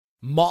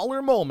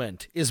Mauler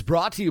Moment is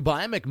brought to you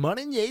by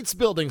McMunn & Yates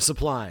Building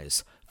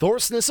Supplies,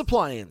 Thorsness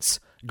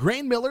Appliance,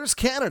 Grain Millers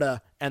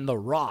Canada, and The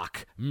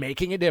Rock,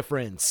 making a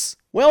difference.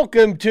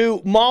 Welcome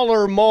to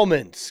Mauler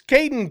Moments.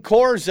 Kaedan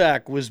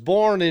Korczak was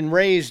born and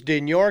raised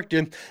in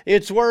Yorkton.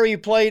 It's where he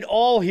played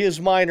all his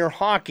minor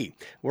hockey,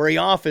 where he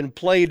often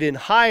played in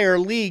higher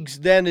leagues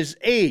than his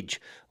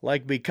age,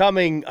 like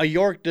becoming a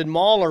Yorkton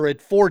Mauler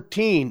at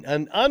 14,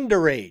 an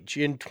underage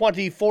in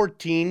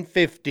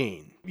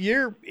 2014-15.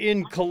 You're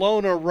in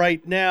Kelowna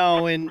right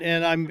now,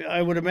 and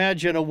I would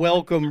imagine a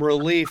welcome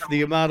relief,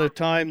 the amount of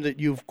time that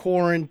you've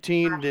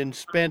quarantined and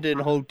spent in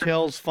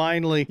hotels.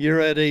 Finally, you're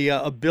at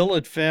a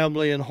billet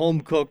family and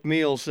home-cooked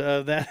meals.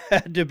 That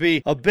had to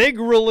be a big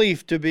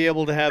relief to be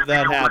able to have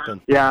that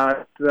happen.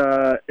 Yeah,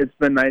 it's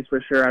been nice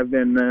for sure. I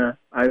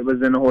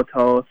was in a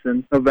hotel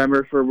since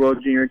November for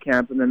World Junior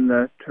Camp and then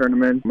the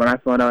tournament. When I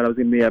found out I was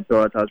going to be at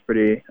billets, I was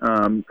pretty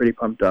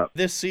pumped up.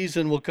 This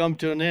season will come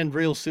to an end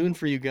real soon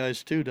for you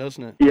guys too,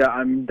 doesn't it? Yeah,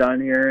 I'm done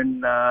here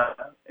in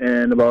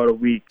about a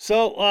week.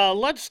 So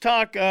let's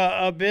talk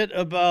a bit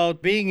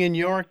about being in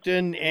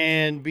Yorkton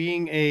and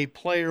being a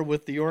player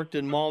with the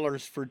Yorkton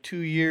Maulers for 2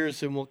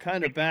 years, and we'll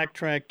kind of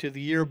backtrack to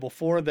the year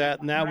before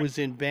that, and that was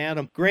in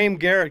Bantam. Graham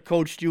Garrett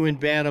coached you in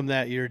Bantam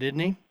that year, didn't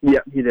he?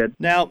 Yeah, he did.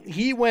 Now,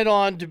 he went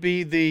on to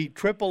be the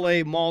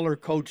AAA Mauler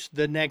coach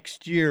the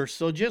next year,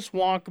 so just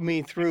walk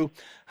me through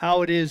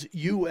how it is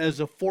you as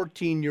a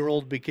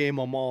 14-year-old became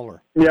a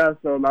Mauler. Yeah,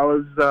 so that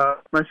was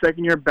my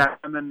second year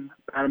Bantam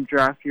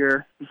draft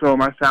year. So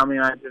my family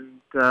and I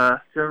didn't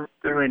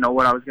really know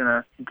what I was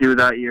gonna do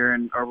that year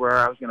or where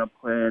I was gonna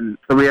play. And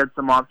so we had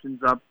some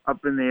options up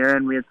in the air,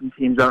 and we had some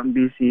teams out in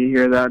BC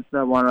here that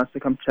wanted us to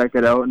come check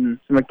it out, and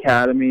some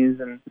academies.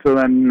 And so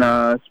then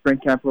spring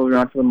camp rolled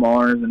around for the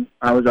Maulers, and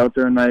I was out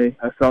there, and I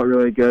felt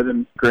really good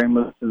and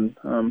grainless, and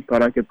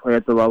thought I could play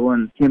at the level.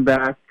 And came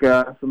back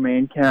from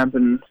main camp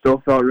and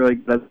still felt really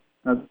good.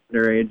 I was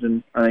underage,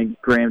 and I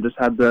think Graham just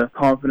had the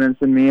confidence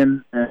in me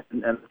and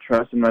the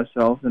trust in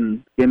myself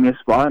and gave me a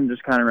spot and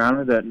just kind of ran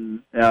with it.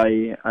 And yeah,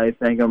 I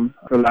thank him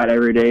for that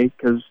every day,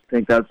 because I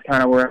think that's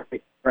kind of where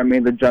I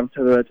made the jump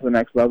to the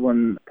next level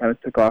and kind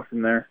of took off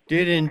from there.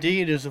 Did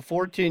indeed, as a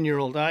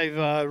 14-year-old.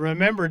 I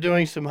remember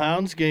doing some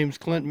Hounds games.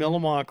 Clint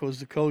Millamock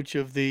was the coach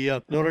of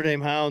the Notre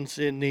Dame Hounds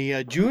in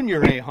the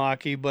junior A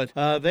hockey, but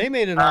they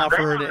made an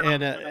offer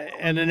and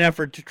an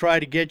effort to try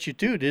to get you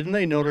too, didn't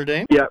they, Notre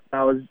Dame? Yeah,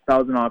 that was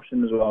an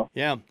option as well.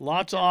 Yeah,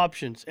 lots of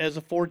options as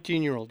a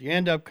 14-year-old. You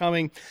end up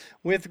coming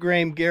with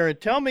Graham Garrett.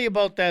 Tell me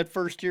about that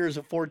first year as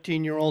a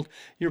 14-year-old.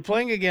 You're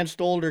playing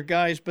against older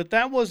guys, but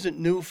that wasn't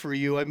new for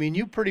you. I mean,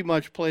 you pretty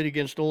much played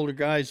against older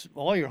guys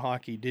all your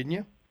hockey, didn't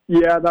you?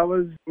 Yeah, that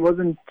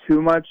wasn't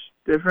too much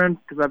different,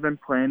 because I've been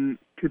playing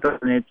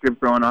 2008 group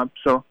growing up.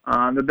 So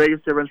the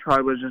biggest difference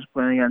probably was just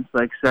playing against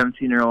like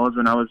 17-year-olds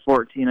when I was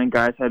 14, and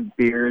guys had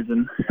beards,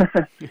 and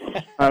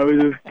I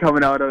was just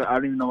coming out of, I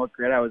don't even know what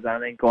grade I was at. I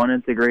think going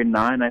into grade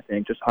 9, I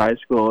think, just high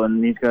school,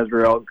 and these guys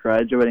were all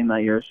graduating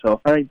that year.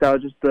 So I think that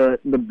was just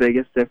the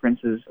biggest difference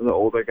is the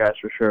older guys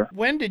for sure.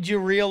 When did you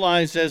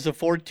realize as a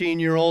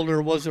 14-year-old,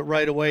 or was it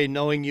right away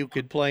knowing you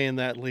could play in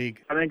that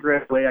league? I think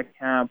right away at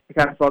camp, I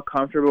kind of felt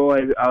comfortable.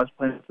 I was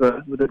playing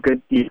with a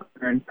good keeper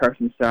in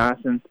Carson Sass,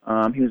 and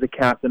he was the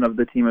captain of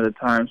the team at the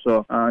time.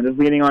 So just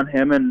leaning on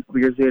him, and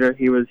years later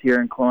he was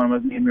here in Kelowna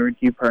with me, and we were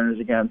key partners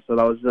again. So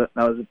that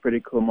was a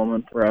pretty cool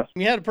moment for us.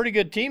 You had a pretty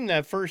good team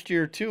that first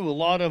year too. A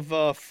lot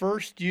of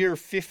first-year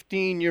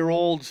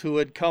 15-year-olds who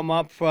had come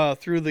up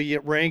through the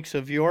ranks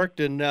of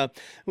Yorkton.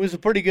 It was a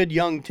pretty good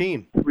young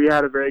team. We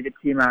had a very good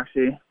team,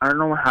 actually. I don't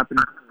know what happened.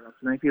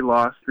 I think we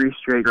lost 3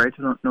 straight, right,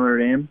 to Notre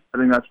Dame. I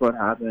think that's what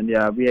happened.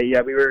 Yeah, we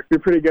were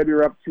pretty good. We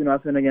were up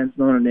 2-0 against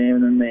Notre Dame,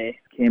 and then they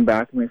came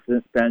back and we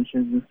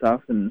suspensions and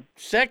stuff. And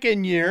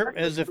second year,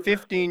 as a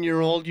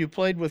 15-year-old, you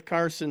played with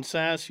Carson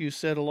Sass. You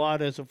said a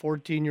lot as a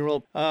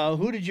 14-year-old.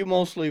 Who did you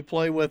mostly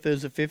play with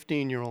as a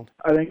 15-year-old?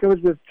 I think it was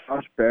with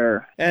Josh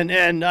Bear.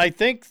 And I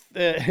think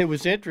it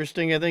was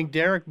interesting. I think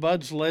Derek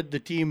Budds led the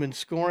team in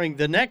scoring.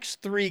 The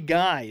next 3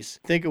 guys,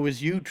 I think it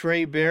was you,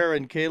 Trey Bear,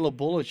 and Caleb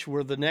Bullich,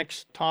 were the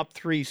next top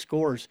 3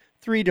 scorers.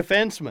 3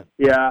 defensemen.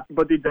 Yeah,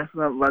 but they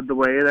definitely led the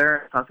way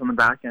there. Us on the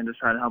back end, just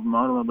trying to help them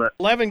out a little bit.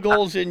 11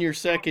 goals in your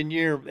second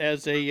year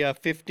as a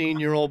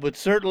 15-year-old, but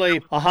certainly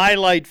a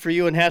highlight for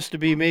you, and has to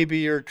be maybe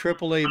your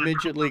AAA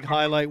Midget League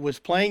highlight, was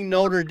playing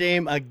Notre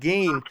Dame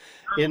again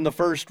in the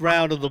first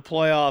round of the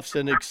playoffs.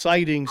 An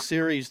exciting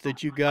series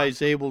that you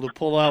guys able to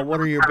pull out. What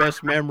are your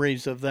best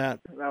memories of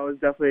that? That was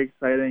definitely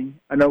exciting.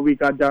 I know we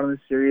got down in the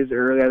series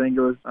early. I think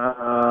it was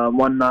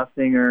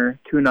 1-0 or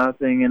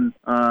 2-0,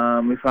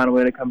 and we found a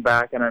way to come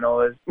back. And I know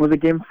it was it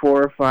game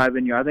 4 or 5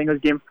 in York. I think it was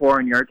game 4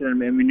 in York, and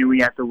we knew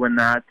we had to win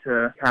that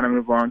to kind of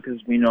move on,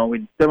 because we know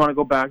we didn't want to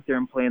go back there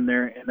and play in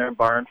their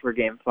barn for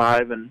game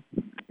 5. And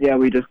yeah,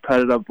 we just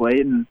cut it up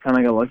late and kind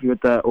of got lucky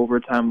with that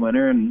overtime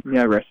winner, and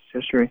yeah, rest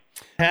is history.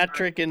 Hat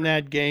trick in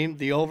that game,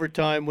 the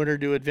overtime winner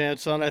to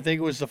advance on. I think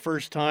it was the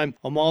first time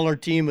a Mauler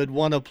team had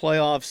won a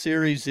playoff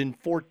series in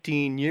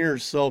 14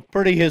 years, so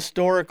pretty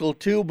historical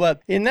too.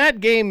 But in that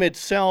game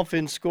itself,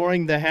 in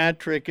scoring the hat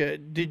trick,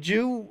 did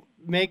you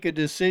make a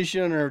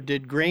decision, or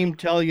did Graham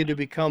tell you to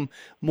become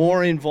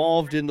more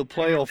involved in the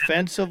play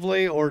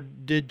offensively, or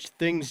did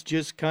things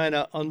just kind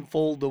of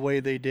unfold the way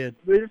they did?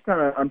 They just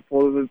kind of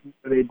unfolded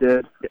the way they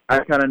did. I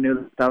kind of knew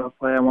the style of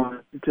play I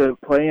wanted to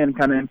play and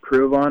kind of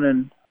improve on,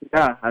 and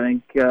yeah, I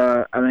think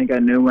I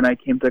knew when I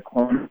came to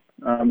Kelowna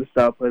the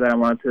style of play that I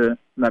wanted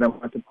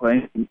to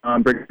play in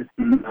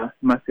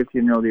my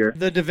 15-year-old year.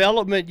 The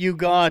development you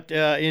got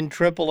in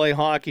AAA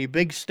hockey,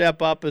 big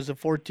step up as a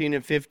 14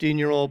 and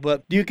 15-year-old,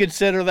 but do you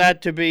consider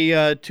that to be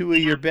two of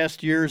your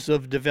best years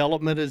of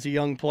development as a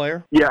young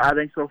player? Yeah, I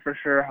think so for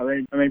sure.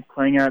 I mean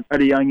playing at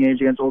a young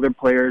age against older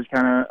players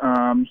kind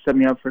of set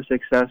me up for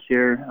success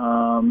here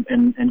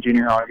in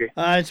junior hockey.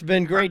 It's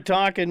been great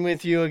talking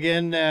with you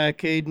again,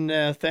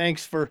 Kaedan.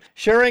 Thanks for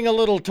sharing a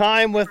little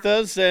time with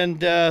us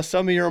and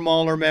some of your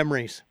Mauler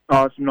memories.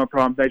 Awesome, no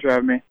problem. Thanks for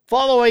having me.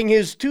 Following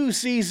his 2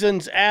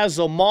 seasons as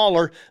a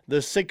Mauler, the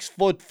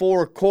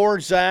 6'4"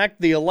 Korczak,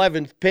 the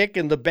 11th pick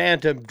in the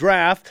Bantam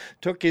draft,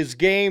 took his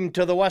game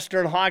to the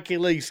Western Hockey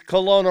League's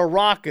Kelowna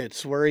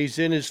Rockets, where he's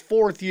in his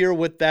 4th year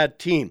with that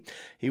team.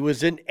 He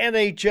was an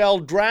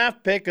NHL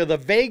draft pick of the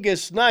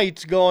Vegas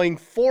Knights, going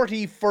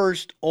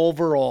 41st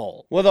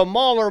overall. With a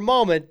Mauler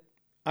moment,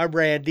 I'm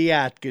Randy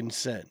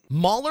Atkinson.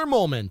 Mauler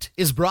Moment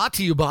is brought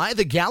to you by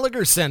the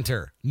Gallagher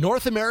Center,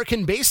 North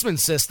American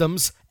Basement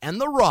Systems, and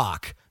The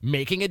Rock,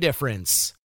 making a difference.